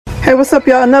Hey, what's up,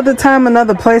 y'all? Another time,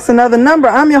 another place, another number.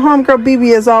 I'm your homegirl,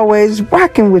 BB, as always,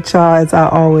 rocking with y'all as I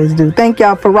always do. Thank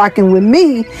y'all for rocking with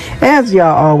me, as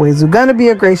y'all always do. Gonna be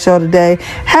a great show today.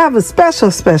 Have a special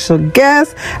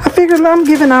guest. I figured I'm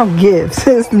giving out gifts.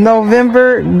 It's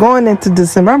November, going into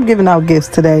December. I'm giving out gifts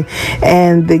today.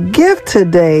 And the gift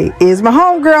today is my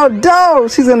homegirl, Doe.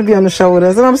 She's gonna be on the show with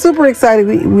us, and I'm super excited.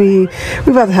 We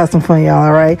about to have some fun, y'all,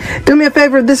 all right? Do me a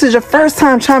favor, if this is your first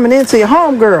time chiming into your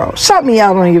homegirl, shout me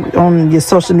out on your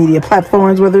social media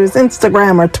platforms, whether it's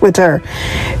Instagram or Twitter.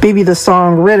 BB the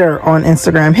Song Ritter on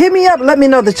Instagram. Hit me up. Let me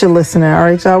know that you're listening. All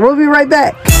right, y'all. We'll be right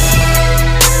back.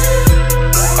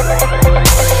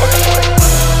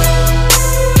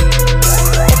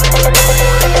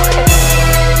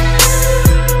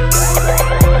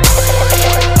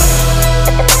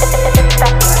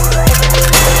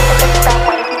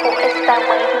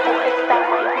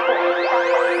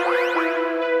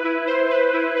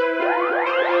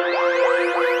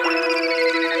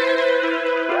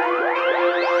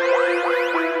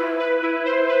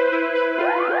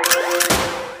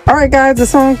 Alright guys, the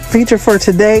song featured for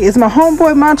today is my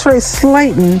homeboy Montre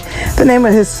Slayton. The name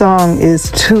of his song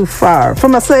is Too Far. For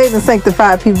my saved and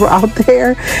sanctified people out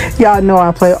there, y'all know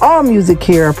I play all music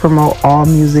here. I promote all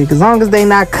music. As long as they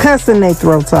not cussing their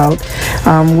throats out,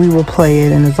 we will play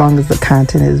it, and as long as the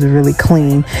content is really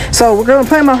clean. So we're going to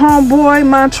play my homeboy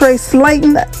Montre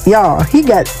Slayton. Y'all, he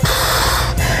got...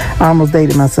 I almost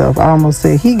dated myself. I almost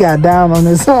said he got down on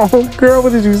this song. Girl,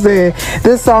 what did you say?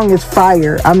 This song is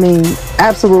fire. I mean,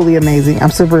 absolutely amazing.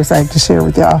 I'm super excited to share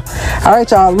with y'all. All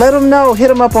right, y'all. Let him know. Hit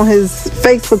him up on his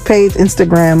Facebook page,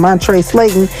 Instagram, Montre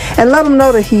Slayton, and let him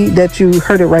know that you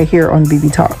heard it right here on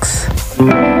BB Talks.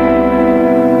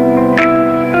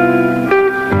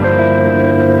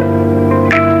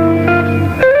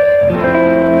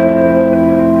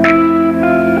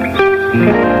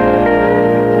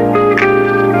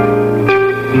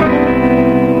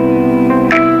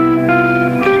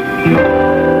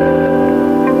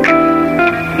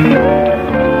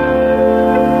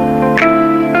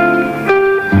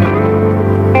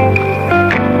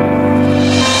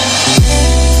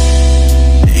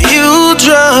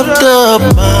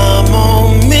 The bomb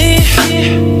on me.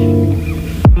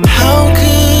 How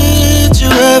could you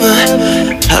ever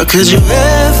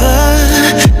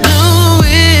do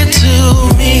it to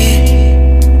me?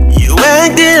 You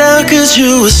acted out cause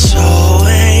you were so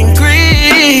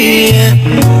angry,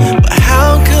 but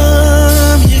how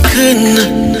come you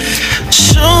couldn't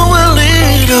show a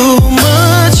little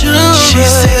maturity? She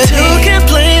said you can't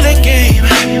play that game,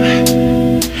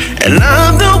 and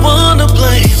I'm the one to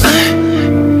blame.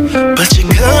 But you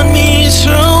cut me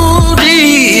so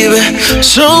deep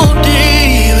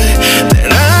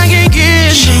that I can't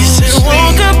get. She said,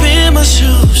 walk up in my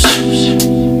shoes,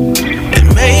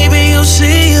 and maybe you'll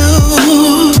see you.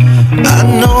 I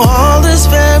know all this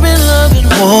very love and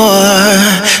war,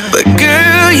 but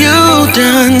girl, you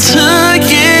done took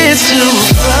it too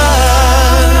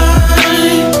far.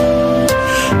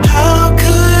 How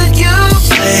could you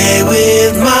play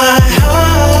with my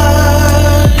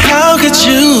heart? How could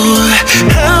you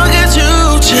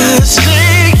just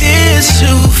take this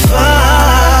too far?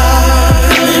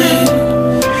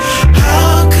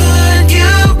 How could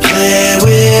you play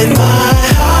with my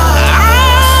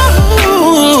heart?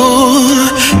 Oh,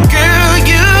 girl,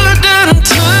 you done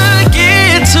took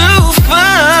it too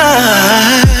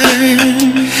far.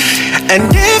 And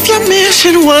if your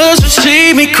mission was to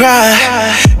see me cry,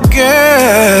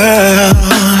 girl,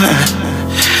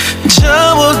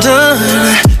 job well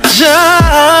done.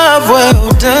 Job well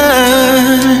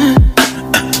done.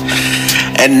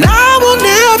 And I will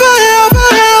never, ever,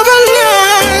 ever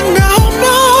lie, no.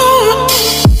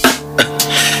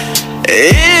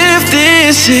 If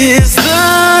this is the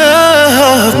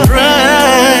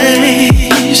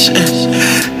price,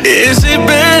 is it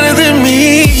better than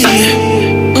me?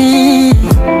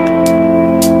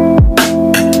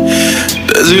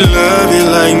 Does he love you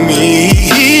like me?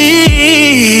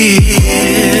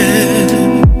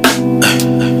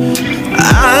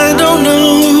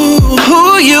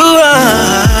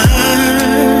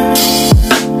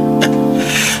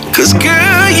 Cause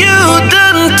girl, you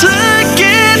done took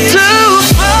it too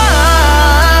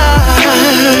far.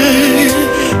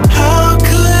 How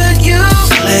could you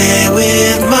play with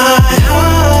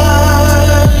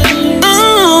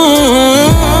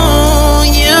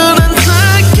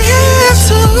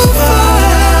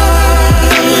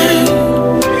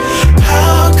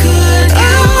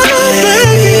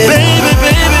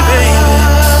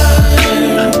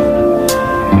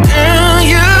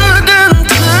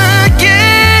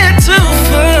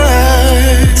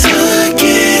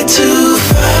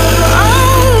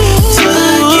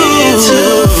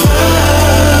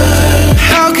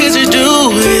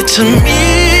to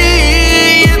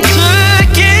me. You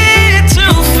took it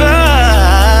too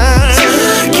far.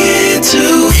 Took it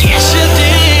too far. Yes, you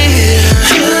did.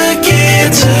 Took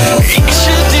it too far. Yes,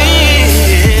 you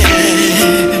did.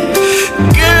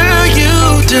 Girl, you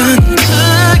done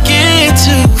took it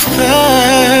too far.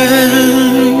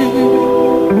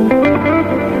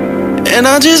 And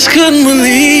I just couldn't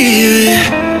believe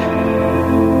it.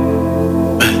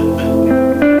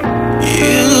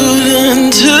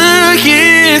 Took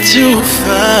it too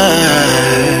far.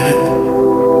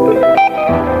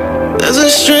 There's a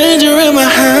stranger in my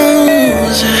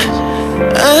house.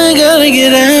 I gotta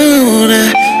get out.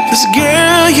 'Cause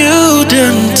girl, you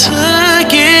done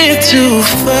took it too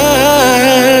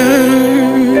far.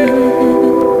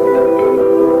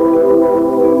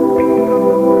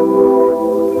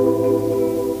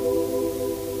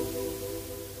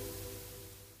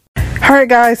 Alright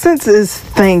guys, since it's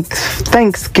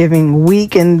Thanksgiving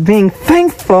week and being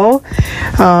thankful,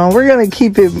 we're going to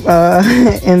keep it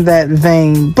in that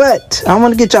vein. But I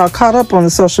want to get y'all caught up on the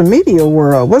social media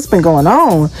world. What's been going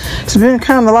on? It's been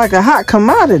kind of like a hot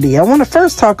commodity. I want to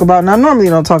first talk about, now I normally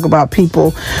don't talk about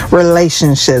people,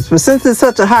 relationships, but since it's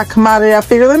such a hot commodity, I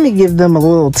figure let me give them a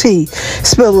little tea,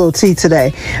 spill a little tea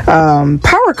today.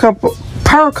 Power couple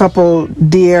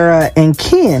De'Ara and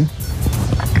Ken.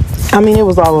 I mean, it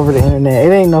was all over the internet.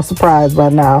 It ain't no surprise by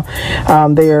now.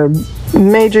 They are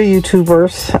major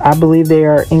YouTubers. I believe they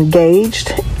are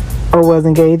engaged or is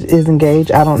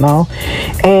engaged. I don't know.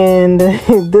 And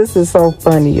this is so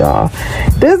funny, y'all.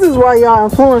 This is why y'all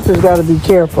influencers got to be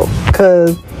careful.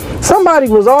 Because somebody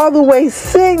was all the way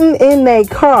sitting in their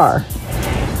car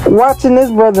watching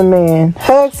this brother man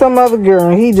hug some other girl,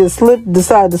 and he just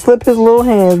decided to slip his little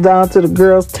hands down to the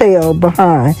girl's tail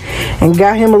behind and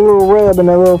got him a little rub and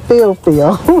a little feel.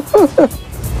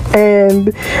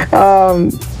 And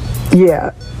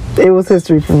yeah, it was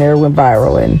history from there. It went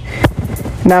viral, and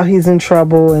now he's in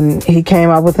trouble, and he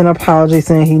came out with an apology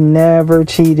saying he never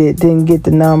cheated, didn't get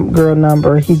the girl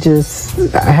number, he just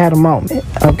had a moment.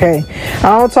 Okay,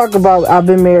 I don't talk about I've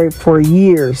been married for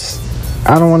years.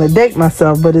 I don't want to date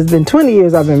myself, but it's been 20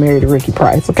 years I've been married to Ricky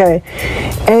Price, okay?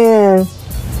 And,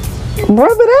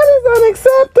 brother, that is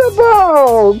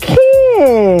unacceptable.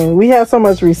 Ken, we have so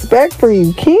much respect for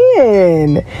you,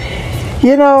 Ken.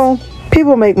 You know,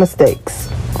 people make mistakes.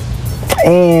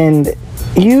 And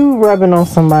you rubbing on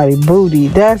somebody's booty,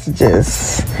 that's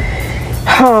just...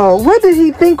 Oh, what did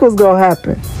he think was going to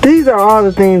happen? These are all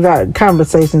the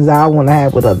conversations I want to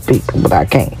have with other people, but I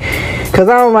can't. Because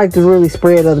I don't like to really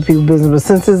spread other people's business. But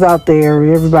since it's out there,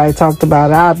 everybody talked about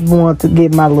it, I want to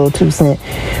give my little 2 cents.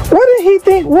 What did he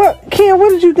think? Ken, what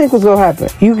did you think was going to happen?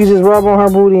 You could just rub on her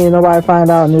booty and nobody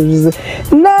find out. And it was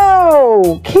just,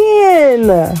 no, Ken.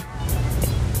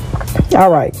 All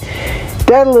right.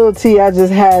 That little tea, I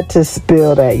just had to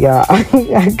spill that, y'all.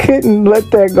 I couldn't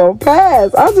let that go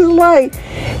past. I was just like,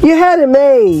 you had it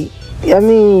made. I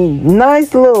mean,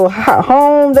 nice little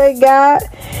home they got.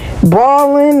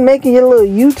 Balling, making your little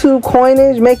YouTube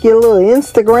coinage, making your little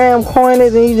Instagram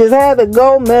coinage, and you just had to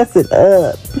go mess it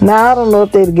up. Now, I don't know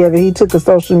if they're together. He took a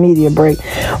social media break.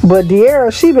 But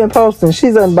De'Ara, she been posting.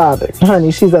 She's unbothered.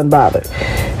 Honey, she's unbothered.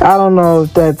 I don't know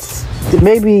if that's...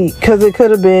 Maybe because it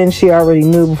could have been she already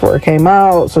knew before it came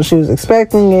out, so she was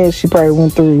expecting it. She probably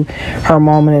went through her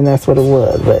moment, and that's what it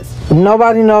was. But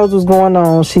nobody knows what's going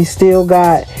on. She still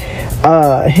got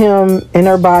him in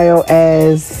her bio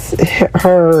as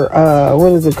her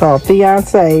what is it called,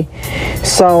 fiance.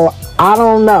 So I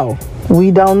don't know.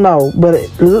 We don't know. But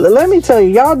let me tell you,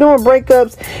 y'all doing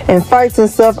breakups and fights and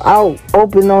stuff out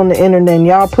open on the internet, and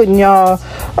y'all putting y'all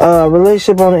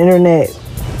relationship on the internet.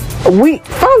 We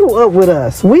follow up with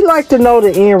us. We like to know the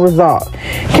end result.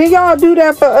 Can y'all do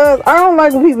that for us? I don't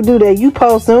like when people do that. You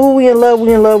posting, oh, we in love,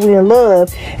 we in love, we in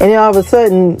love, and then all of a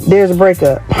sudden there's a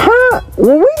breakup. Huh?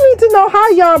 Well, we need to know how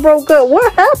y'all broke up.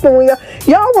 What happened when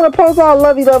y'all want to post all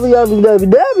lovey-dovey. Y'all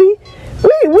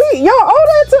owe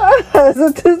that to us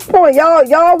at this point.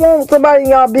 Y'all want somebody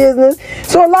in y'all business,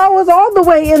 so allow us all the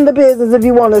way in the business if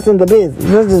you want us in the business.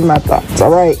 That's just my thoughts. All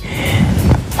right.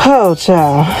 Oh,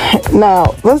 child.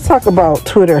 Now, let's talk about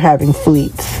Twitter having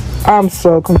fleets. I'm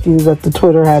so confused at the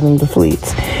Twitter having the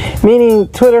fleets. Meaning,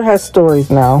 Twitter has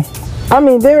stories now. I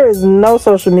mean, there is no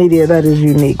social media that is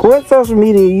unique. What social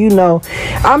media you know?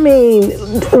 I mean,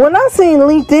 when I seen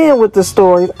LinkedIn with the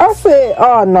stories, I said,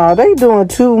 oh, no, they doing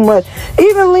too much.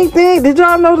 Even LinkedIn, did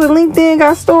y'all know that LinkedIn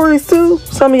got stories too?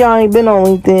 Some of y'all ain't been on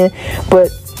LinkedIn,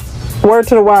 but word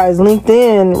to the wise,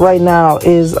 LinkedIn right now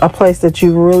is a place that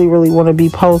you really, really want to be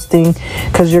posting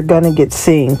because you're going to get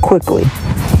seen quickly.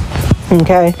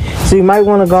 Okay, so you might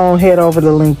want to go ahead over to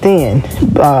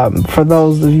LinkedIn. For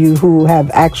those of you who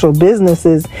have actual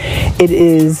businesses, it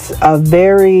is a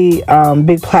very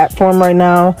big platform right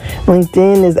now.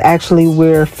 LinkedIn is actually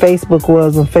where Facebook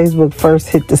was when Facebook first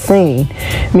hit the scene,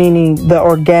 meaning the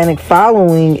organic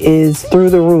following is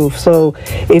through the roof. So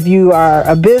if you are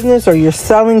a business or you're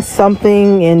selling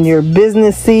something in your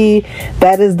businessy,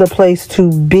 that is the place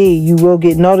to be. You will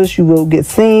get noticed, you will get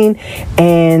seen,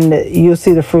 and you'll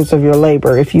see the fruits of your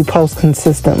labor if you post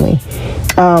consistently.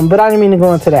 But I didn't mean to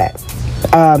go into that.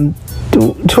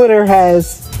 Twitter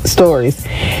has stories,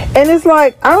 and it's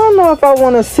like, I don't know if I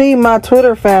want to see my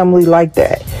Twitter family like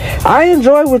that. I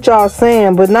enjoy what y'all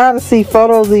saying, but now to see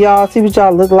photos of y'all, see what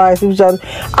y'all look like, see what y'all,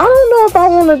 I don't know if I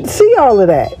want to see all of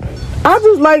that. I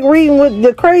just like reading with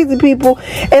the crazy people,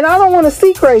 and I don't want to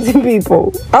see crazy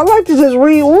people. I like to just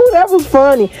read, ooh, that was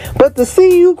funny. But to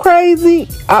see you crazy,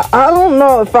 I don't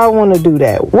know if I want to do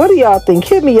that. What do y'all think?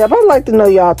 Hit me up. I'd like to know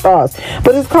y'all thoughts.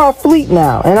 But it's called Fleet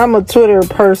now, and I'm a Twitter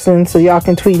person, so y'all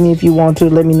can tweet me if you want to.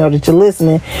 Let me know that you're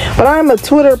listening. But I'm a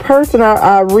Twitter person.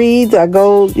 I read, I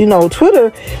go,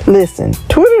 Twitter. Listen,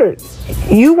 Twitter,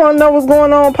 you want to know what's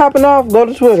going on, popping off, go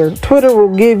to Twitter. Twitter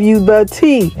will give you the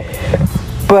tea.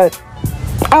 But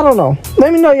I don't know.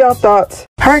 Let me know y'all thoughts.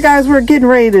 All right, guys, we're getting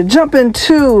ready to jump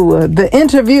into the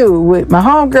interview with my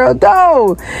homegirl,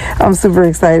 Doe. I'm super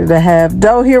excited to have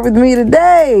Doe here with me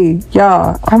today.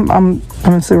 Y'all, I'm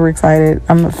super excited.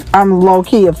 I'm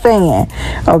low-key a fan.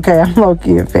 Okay, I'm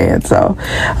low-key a fan. So,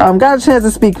 got a chance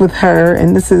to speak with her,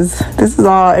 and this is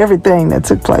everything that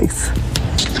took place.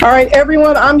 All right,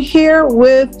 everyone, I'm here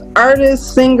with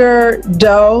artist, singer,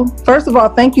 Doe. First of all,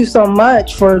 thank you so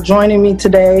much for joining me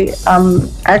today. I'm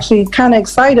actually kind of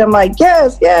excited. I'm like,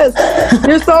 yes,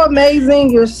 you're so amazing.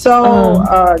 You're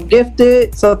so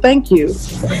gifted. So thank you.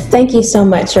 Thank you so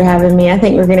much for having me. I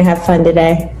think we're going to have fun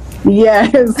today.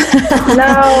 Yes.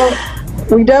 Now,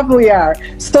 we definitely are.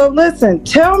 So listen,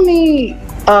 tell me,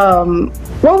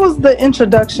 what was the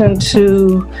introduction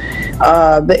to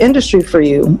the industry for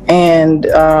you, and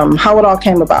how it all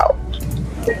came about?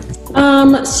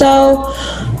 So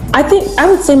I think I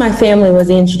would say my family was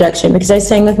the introduction, because I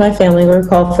sang with my family. We were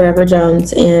called Forever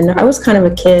Jones, and I was kind of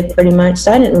a kid pretty much,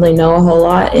 so I didn't really know a whole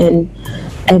lot, and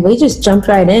we just jumped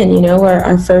right in.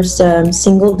 Our first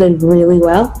single did really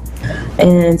well,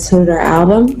 and so did our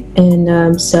album,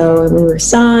 and so we were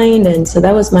signed, and so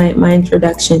that was my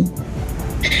introduction.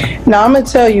 Now, I'm going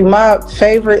to tell you, my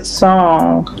favorite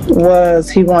song was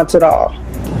He Wants It All.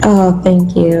 Oh,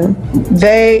 thank you.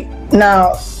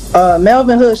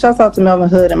 Melvin Hood, shouts out to Melvin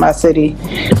Hood in my city.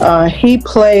 He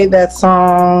played that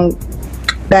song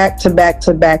back to back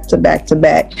to back to back to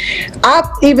back. I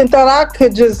even thought I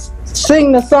could just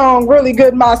sing the song really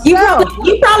good myself.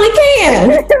 You probably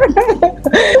can.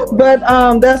 But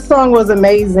that song was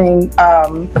amazing.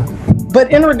 But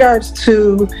in regards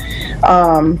to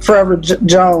Forever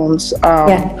Jones,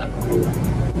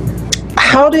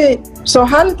 how did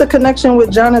the connection with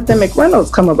Jonathan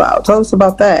McReynolds come about? Tell us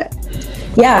about that.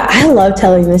 Yeah, I love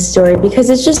telling this story because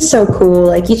it's just so cool.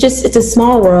 Like, it's a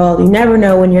small world. You never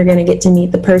know when you're going to get to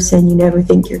meet the person you never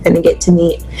think you're going to get to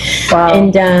meet. Wow.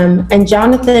 And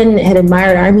Jonathan had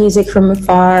admired our music from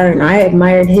afar, and I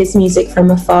admired his music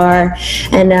from afar.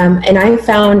 And I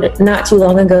found not too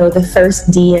long ago the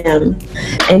first DM,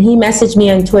 and he messaged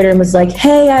me on Twitter and was like,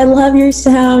 "Hey, I love your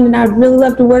sound, and I'd really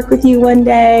love to work with you one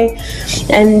day."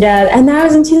 And that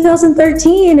was in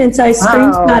 2013, and so I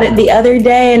screenshot it the other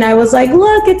day, and I was like,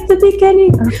 "Look, it's the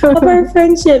beginning of our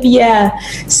friendship." Yeah.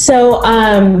 So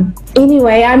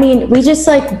anyway, I mean, we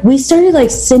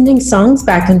started sending songs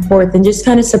back and forth and just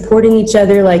kind of supporting each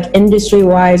other, like industry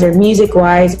wise or music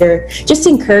wise or just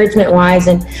encouragement wise.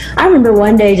 And I remember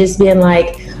one day just being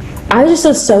like, I was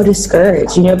just so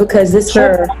discouraged, because this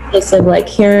whole process of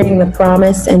hearing the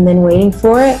promise and then waiting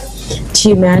for it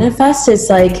to manifest, that's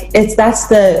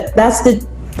the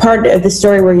part of the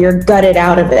story where you're gutted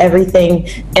out of everything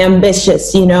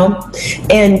ambitious,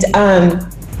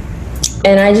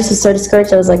 and I just was so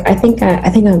discouraged. I was like, I think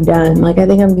I'm done. I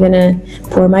think I'm gonna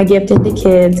pour my gift into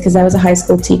kids, because I was a high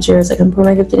school teacher. I was like, I'm gonna pour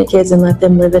my gift into kids and let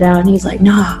them live it out. And he's like,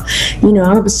 nah, I'm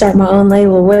gonna start my own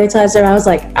label. Wait till I start. I was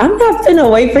like, I'm not gonna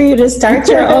wait for you to start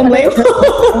your own label.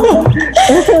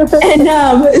 And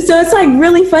so it's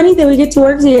really funny that we get to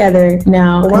work together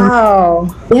now.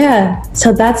 Wow. And, yeah.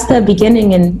 So that's the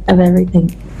beginning of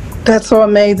everything. That's so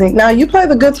amazing. Now, you play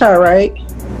the guitar, right?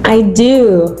 I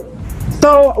do.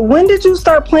 So when did you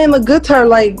start playing the guitar?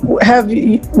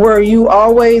 Were you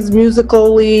always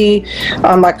musically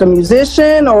a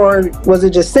musician, or was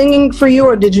it just singing for you,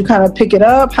 or did you kind of pick it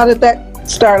up? How did that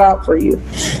start out for you?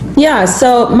 Yeah,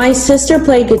 so my sister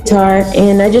played guitar,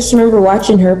 and I just remember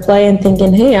watching her play and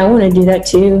thinking, hey, I want to do that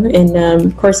too. And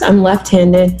of course, I'm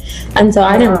left-handed, and so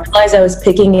I didn't realize I was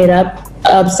picking it up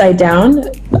upside down.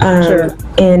 Sure.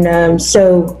 And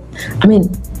so, I mean,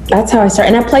 that's how I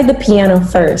started. And I played the piano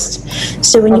first.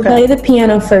 So when you play the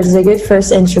piano first, it's a good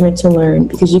first instrument to learn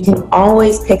because you can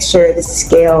always picture the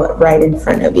scale right in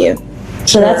front of you.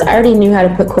 So that's, I already knew how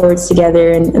to put chords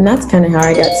together, and that's kind of how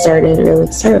I got started,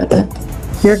 really. Sorry about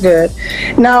that. You're good.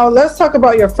 Now, let's talk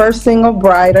about your first single,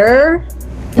 Brighter,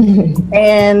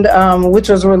 and which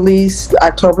was released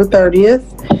October 30th.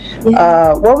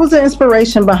 What was the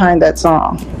inspiration behind that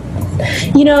song?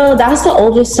 You know, that's the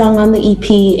oldest song on the EP,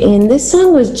 and this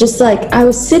song was just like, I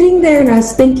was sitting there and I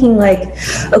was thinking like,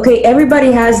 okay,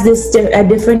 everybody has this a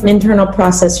different internal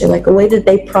processor, like a way that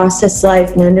they process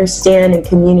life and understand and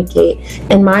communicate,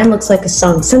 and mine looks like a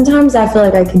song. Sometimes I feel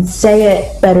like I can say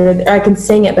it better, or I can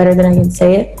sing it better than I can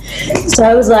say it. So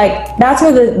I was like, that's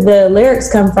where the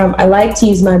lyrics come from. I like to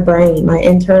use my brain, my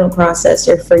internal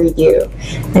processor for you,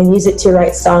 and use it to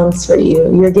write songs for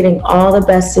you. You're getting all the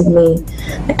best of me.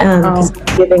 Because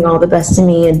I'm giving all the best to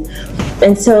me,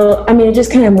 and so I mean it just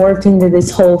kind of morphed into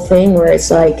this whole thing where it's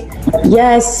like,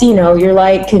 yes, you know, your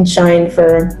light can shine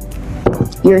for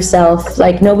yourself.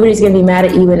 Like nobody's gonna be mad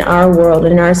at you in our world,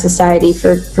 in our society,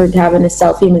 for having a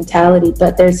selfie mentality,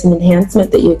 but there's an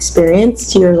enhancement that you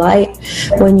experience to your light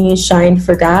when you shine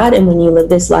for God and when you live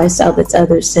this lifestyle that's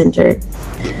other centered.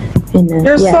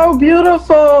 You're so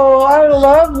beautiful. I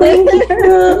love it.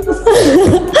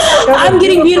 I'm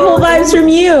getting beautiful vibes from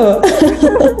you.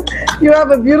 You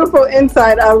have a beautiful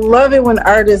insight. I love it when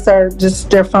artists are just,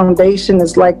 their foundation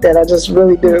is like that. I just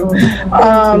really do.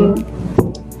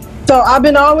 So I've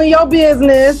been all in your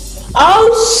business.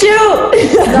 Oh shoot!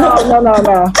 No.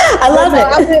 I love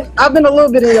it. I've been a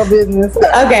little bit in your business.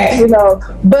 Okay. You know,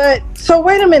 but so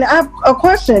wait a minute. I have a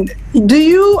question.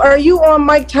 Are you on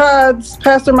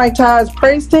Pastor Mike Todd's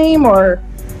praise team, or?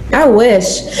 I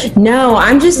wish. No,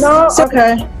 I'm just.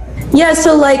 Okay. Yeah,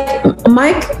 so like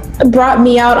Mike brought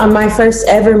me out on my first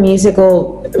ever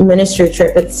musical ministry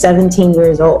trip at 17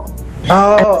 years old.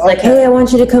 Oh, I was like, hey, I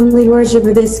want you to come lead worship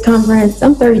at this conference.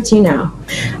 I'm 32 now.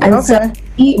 And so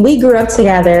we grew up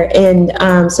together,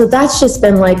 and so that's just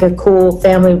been like a cool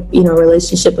family, you know,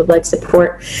 relationship of like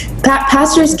support.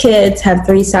 Pastors' kids have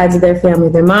three sides of their family: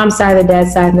 their mom's side, their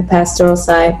dad's side, and the pastoral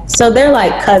side. So they're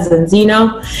like cousins, you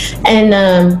know,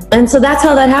 and so that's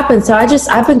how that happened. So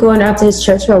I've been going up to his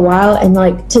church for a while, and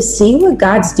like to see what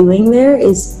God's doing there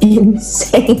is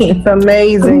insane. It's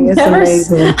amazing. It's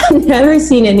amazing. I've never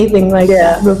seen anything like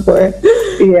that before.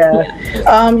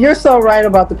 Yeah. You're so right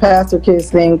about the pastor kids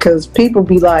thing, because people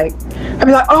be like, I'd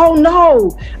be like, oh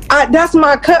no, that's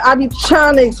my cut. I be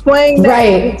trying to explain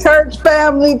that church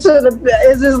family to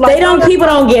it's just like people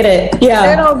don't get it. Yeah,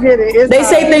 they don't get it. They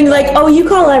say things like, oh, you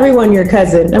call everyone your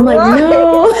cousin. I'm like,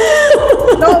 no.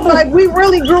 No, like we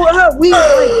really grew up. We were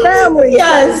like family.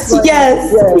 Yes.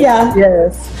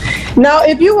 Now,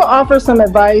 if you were offered some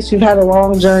advice, you've had a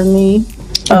long journey.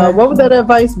 What would that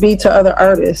advice be to other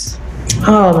artists?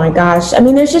 Oh my gosh. I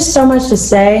mean, there's just so much to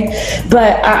say,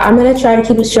 but I'm going to try to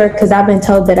keep it short because I've been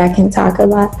told that I can talk a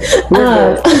lot.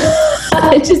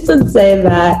 I just would say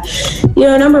that, you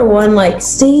know, number one, like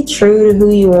stay true to who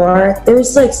you are.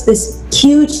 There's like this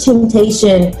huge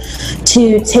temptation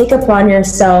to take upon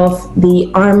yourself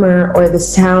the armor or the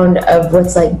sound of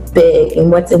what's like big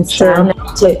and what's in sound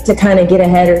to kind of get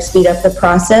ahead or speed up the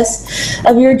process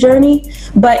of your journey.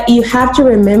 But you have to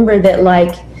remember that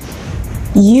like,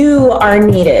 you are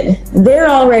needed. They're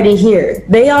already here.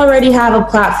 They already have a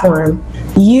platform.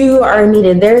 You are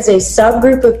needed. There's a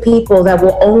subgroup of people that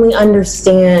will only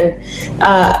understand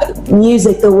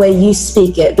music the way you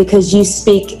speak it, because you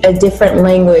speak a different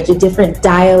language, a different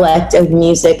dialect of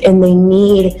music, and they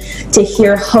need to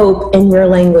hear hope in your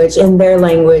language, in their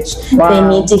language. Wow.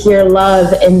 They need to hear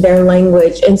love in their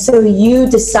language. And so you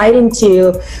deciding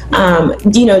to,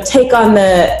 take on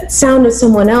the sound of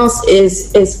someone else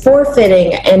is forfeiting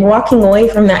and walking away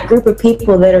from that group of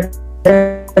people that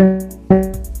are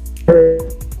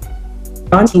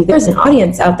onto you. There's an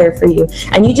audience out there for you,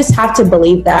 and you just have to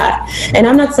believe that. And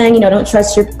I'm not saying, don't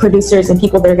trust your producers and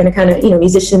people that are going to kind of,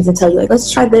 musicians, and tell you like,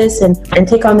 let's try this and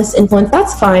take on this influence.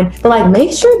 That's fine, but like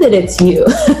make sure that it's you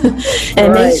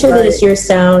and make sure that it's your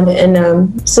sound.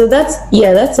 And so that's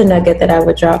a nugget that I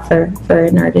would drop for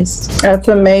an artist. That's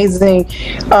amazing.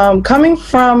 Coming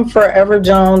from Forever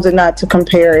Jones, and not to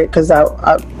compare it because I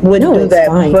wouldn't do that,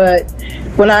 fine. But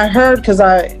when I heard, because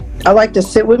I like to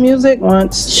sit with music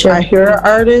once I hear an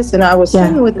artist, and I was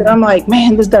sitting with it. I'm like,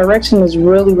 man, this direction is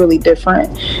really, really different,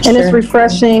 and it's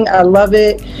refreshing. I love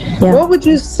it. Yeah. What would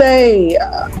you say?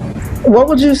 What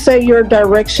would you say your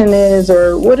direction is,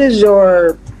 or what is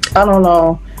your, I don't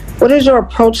know, what is your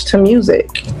approach to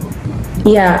music?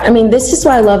 Yeah, I mean, this is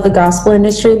why I love the gospel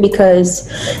industry, because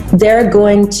they're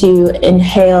going to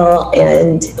inhale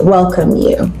and welcome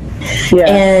you. Yeah.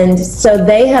 And so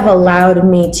they have allowed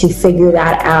me to figure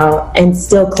that out and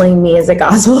still claim me as a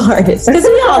gospel artist, because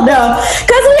we all know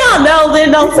they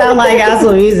don't sound like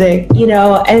gospel music, you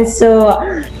know. And so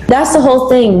that's the whole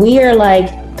thing. We are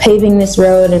like paving this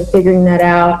road and figuring that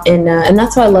out, and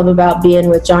that's what I love about being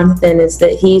with Jonathan, is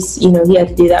that he's, you know, he had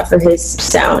to do that for his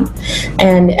sound,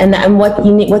 and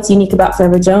what's unique about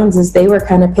Forever Jones is they were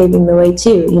kind of paving the way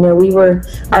too. You know,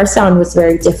 our sound was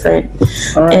very different,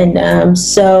 and and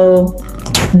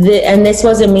this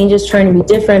wasn't me just trying to be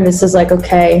different. This is like,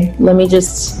 okay, let me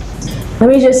just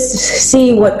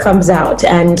see what comes out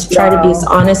and try to be as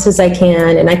honest as I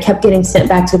can. And I kept getting sent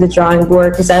back to the drawing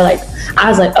board, because I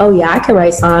was like, oh yeah, I can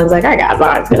write songs. Like, I got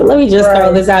songs. Let me just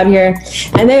throw this out here.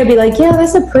 And they would be like, yeah,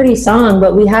 that's a pretty song,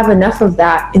 but we have enough of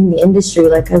that in the industry.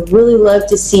 Like, I really love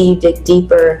to see you dig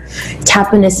deeper,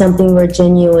 tap into something more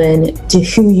genuine to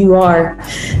who you are.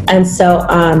 And so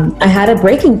I had a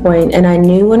breaking point, and I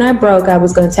knew when I broke, I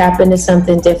was going to tap into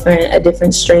something different, a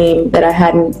different stream that I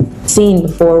hadn't seen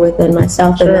before within myself.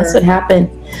 And that's what happened.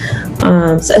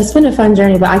 So it's been a fun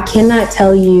journey, but I cannot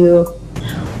tell you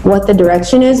what the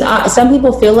direction is. Some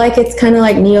people feel like it's kind of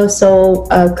like neo-soul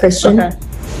Christian.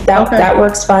 That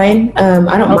works fine.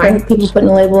 I don't mind people putting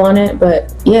a label on it,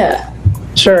 but yeah.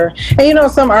 Sure. And you know,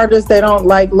 some artists, they don't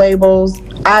like labels.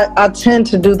 I tend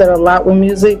to do that a lot with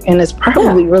music, and it's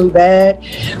probably really bad.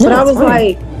 But I was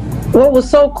like, what was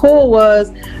so cool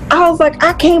was, I was like,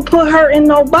 I can't put her in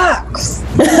no box.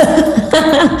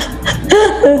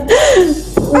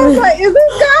 I was like, is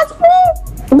this gospel?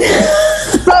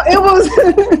 So it was,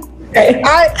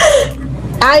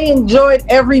 I enjoyed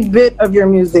every bit of your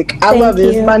music. I love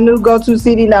it. It's my new go-to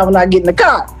CD now when I get in the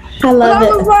car. I love it.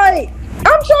 I was like,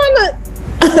 I'm trying to,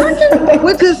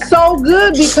 which is so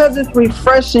good, because it's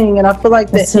refreshing, and I feel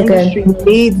like the industry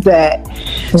needs that.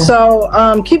 Yeah. So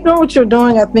keep doing what you're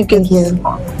doing. I think it's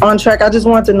on track. I just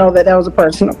wanted to know that was a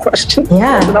personal question.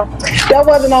 Yeah, that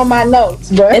wasn't on my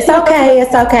notes, but it's okay.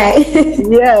 It's okay.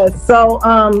 Yes. So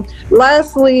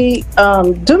lastly,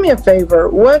 do me a favor.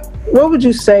 What would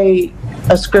you say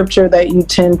a scripture that you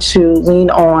tend to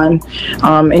lean on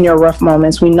in your rough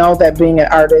moments? We know that being an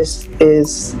artist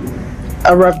is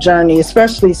a rough journey,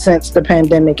 especially since the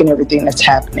pandemic and everything that's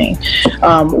happening.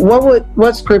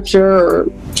 What scripture, or,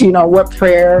 you know, what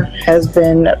prayer has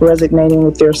been resonating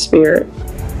with your spirit?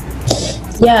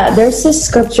 Yeah, there's this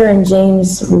scripture in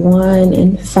James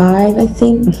 1:5, I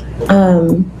think.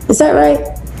 Is that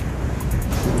right?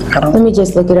 Let me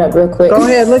just look it up real quick. Go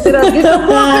ahead, look it up. Get the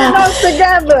notes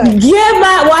together.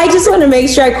 Well, I just want to make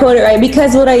sure I quote it right,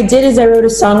 because what I did is I wrote a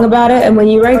song about it, and when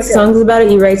you write songs about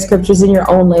it, you write scriptures in your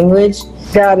own language.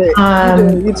 Got it.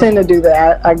 You tend to do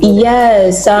that. I get it.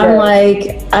 Yes, so I'm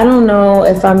like, I don't know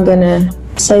if I'm gonna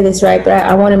say this right, but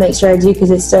I want to make sure I do,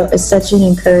 because it's such an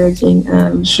encouraging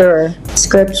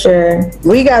scripture.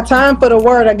 We got time for the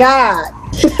word of God.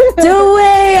 Do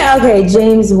we? Okay,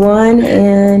 James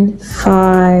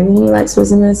 1:5. He likes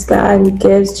wisdom as God, who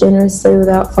gives generously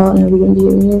without fault, and we can do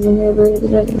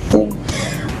anything.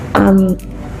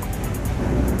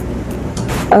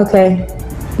 Okay.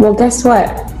 Well, guess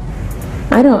what?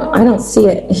 I don't see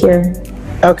it here.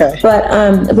 Okay.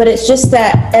 But it's just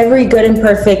that every good and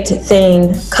perfect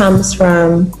thing comes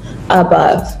from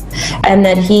above, and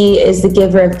that he is the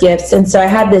giver of gifts. And so I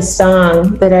had this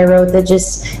song that I wrote that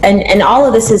just, and all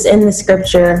of this is in the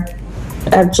scripture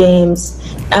of James,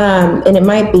 and it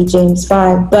might be James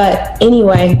 5, but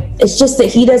anyway, it's just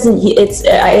that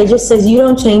it just says, you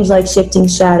don't change like shifting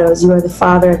shadows. You are the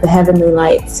Father of the heavenly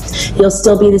lights. You'll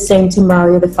still be the same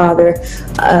tomorrow. You're the Father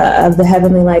of the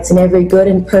heavenly lights, and every good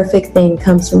and perfect thing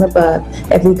comes from above.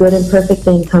 Every good and perfect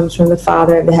thing comes from the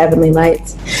Father of the heavenly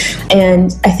lights.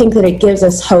 And I think that it gives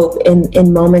us hope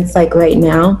in moments like right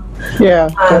now. Yeah,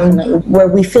 where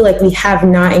we feel like we have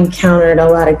not encountered a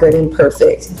lot of good and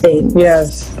perfect things.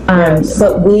 Yes.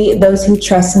 But those who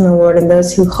trust in the Lord, and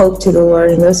those who hope to the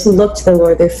Lord, and those who look to the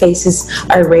Lord, their faces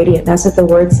are radiant. That's what the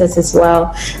word says as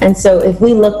well. And so if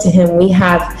we look to him,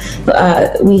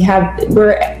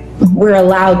 we're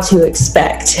allowed to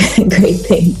expect great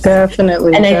things.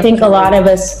 Definitely. And I think a lot of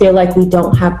us feel like we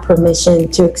don't have permission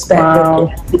to expect good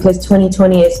things because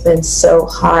 2020 has been so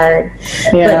hard.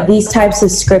 But these types of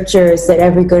scriptures that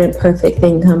every good and perfect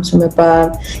thing comes from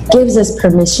above gives us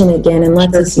permission again and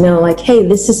lets us know, like, hey,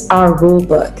 this is our rule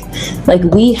book. Like,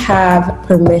 we have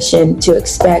permission to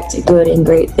expect good and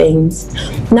great things,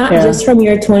 not just from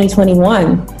year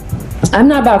 2021. I'm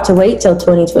not about to wait till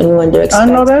 2021 to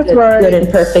expect good and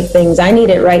perfect things. I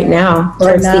need it right now,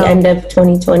 towards the end of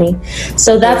 2020.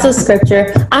 So that's a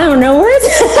scripture. I don't know where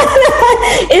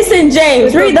it's in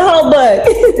James. Read the whole book.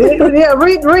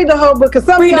 read the whole book, because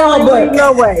sometimes read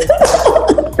no way.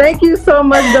 Thank you so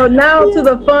much, though. Now to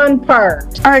the fun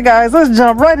part. All right, guys, let's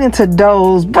jump right into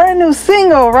Doe's brand new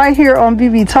single right here on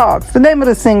BB Talks. The name of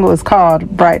the single is called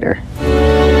Brighter.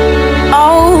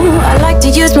 Oh, I like to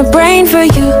use my brain for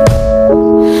you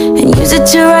and use it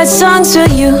to write songs for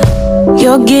you.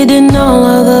 You're getting all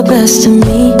of the best of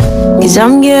me, 'cause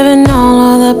I'm giving all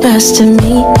of the best of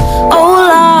me. Oh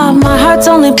Lord, my heart's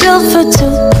only built for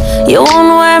two. You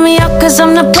won't wear me up 'cause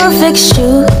I'm the perfect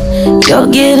shoe. You're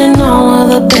getting all of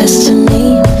the best of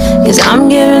me, 'cause I'm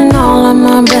giving all of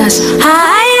my best.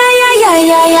 I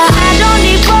don't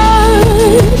need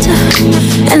words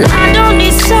and I don't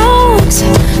need songs,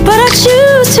 but I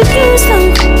choose to use them.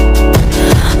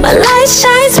 My light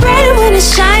shines brighter when it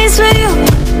shines for you.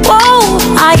 Whoa,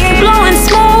 I ain't blowing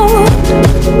smoke.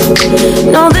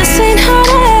 No, this ain't hot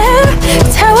air.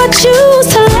 It's how I choose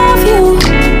to love you.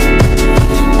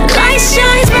 My light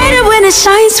shines brighter when it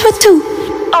shines for two.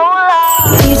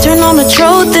 You turn on the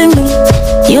truth in me.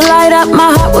 You light up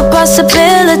my heart with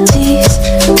possibilities.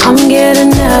 I'm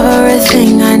getting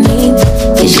everything I need,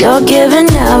 'cause you're giving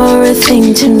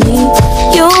everything to me.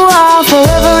 You are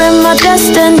forever in my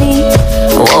destiny,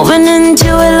 woven into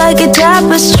it like a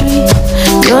tapestry.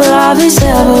 Your love is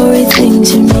everything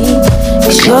to me,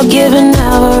 'cause you're giving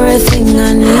everything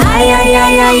I need. I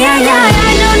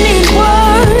don't need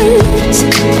words,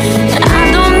 I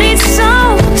don't need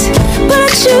songs, but I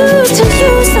choose to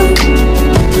use them.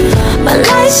 My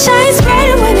light shines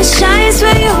brighter when it shines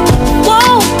for you.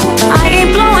 Whoa, I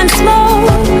ain't blowing smoke.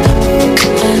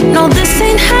 No, this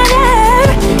ain't hot air.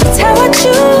 It's how I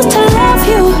choose to love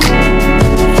you.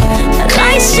 The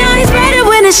light shines brighter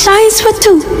when it shines for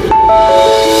two.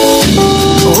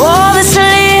 Oh, this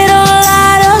little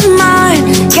light of mine,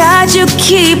 God, you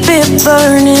keep it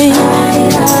burning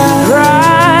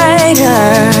brighter.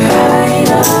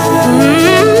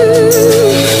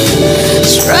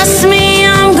 Trust me,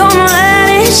 I'm gonna let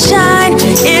it shine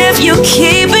if you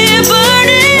keep it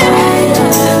burning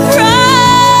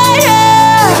brighter.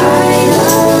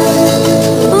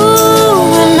 Ooh,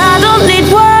 and I don't need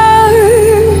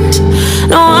words,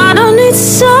 no, I don't need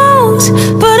songs,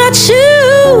 but I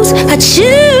choose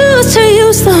to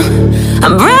use them.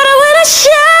 I'm brighter when I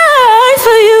shine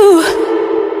for you.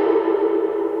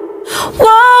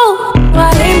 Whoa,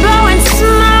 I ain't blowing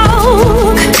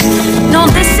smoke. No,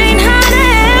 this ain't hot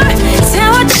air. It's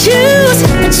how I choose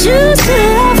to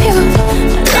love you.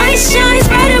 The light shines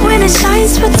brighter when it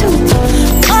shines for two.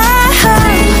 Oh,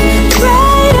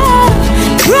 brighter,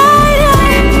 brighter,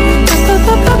 brighter.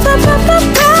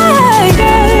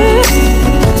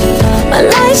 My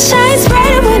light shines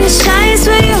brighter when it shines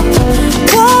for you.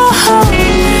 Whoa,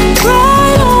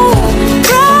 brighter,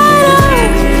 brighter,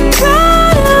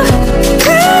 brighter,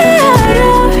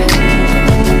 brighter.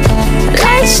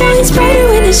 Light shines brighter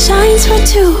when it shines for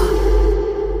two.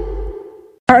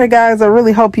 All right, guys, I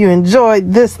really hope you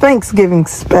enjoyed this Thanksgiving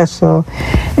special,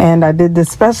 and I did this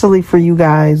specially for you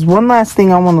guys. One last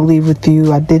thing I want to leave with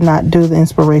you. I did not do the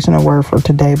inspirational word for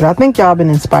today, but I think y'all been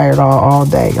inspired all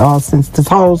day, all since this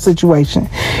whole situation.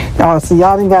 Y'all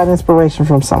done got inspiration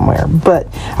from somewhere, but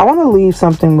I want to leave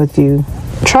something with you.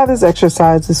 Try this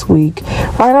exercise this week.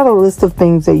 Write out a list of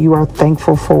things that you are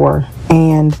thankful for,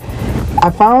 and I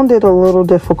found it a little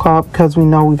difficult because we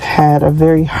know we've had a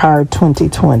very hard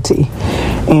 2020.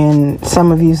 And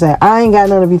some of you say, I ain't got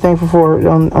nothing to be thankful for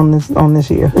on this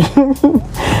year.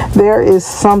 There is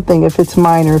something, if it's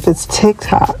minor, if it's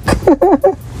TikTok.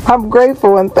 I'm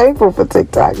grateful and thankful for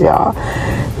TikTok, y'all.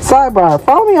 Sidebar,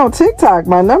 follow me on TikTok.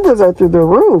 My numbers are through the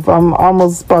roof. I'm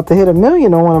almost about to hit 1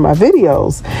 million on one of my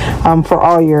videos for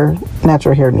all your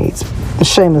natural hair needs. A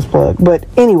shameless plug. But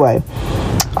anyway,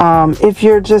 if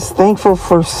you're just thankful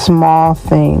for small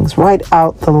things, write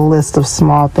out the list of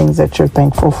small things that you're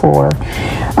thankful for.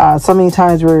 So many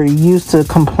times we're used to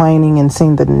complaining and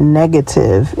seeing the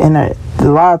negative in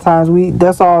a lot of times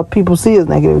that's all people see is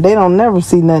negative. They don't never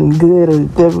see nothing good or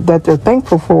that they're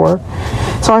thankful for.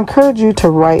 So I encourage you to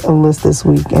write a list this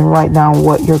week and write down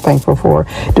what you're thankful for.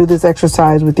 Do this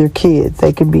exercise with your kids.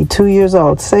 They can be 2 years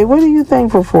old. Say, what are you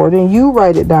thankful for? Then you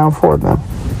write it down for them.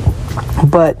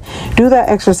 But do that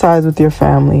exercise with your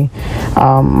family.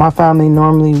 My family,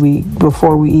 normally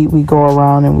before we eat, we go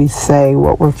around and we say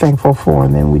what we're thankful for,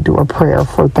 and then we do a prayer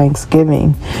for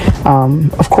Thanksgiving.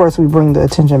 Of course, we bring the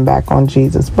attention back on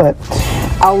Jesus, but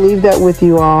I'll leave that with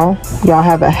you all. Y'all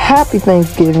have a happy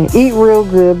Thanksgiving. Eat real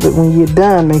good, but when you're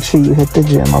done, make sure you hit the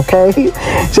gym, okay?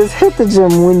 Just hit the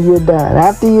gym when you're done.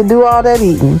 After you do all that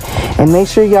eating, and make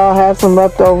sure y'all have some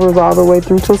leftovers all the way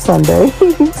through till Sunday.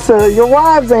 So your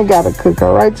wives ain't got to cook,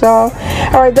 all right, y'all?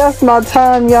 All right, that's my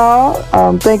time, y'all.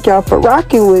 Thank y'all for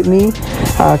rocking with me.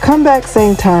 Come back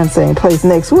same time, same place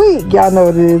next week. Y'all know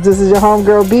what it is. This is your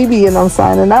homegirl, BB, and I'm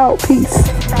signing out.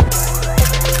 Peace.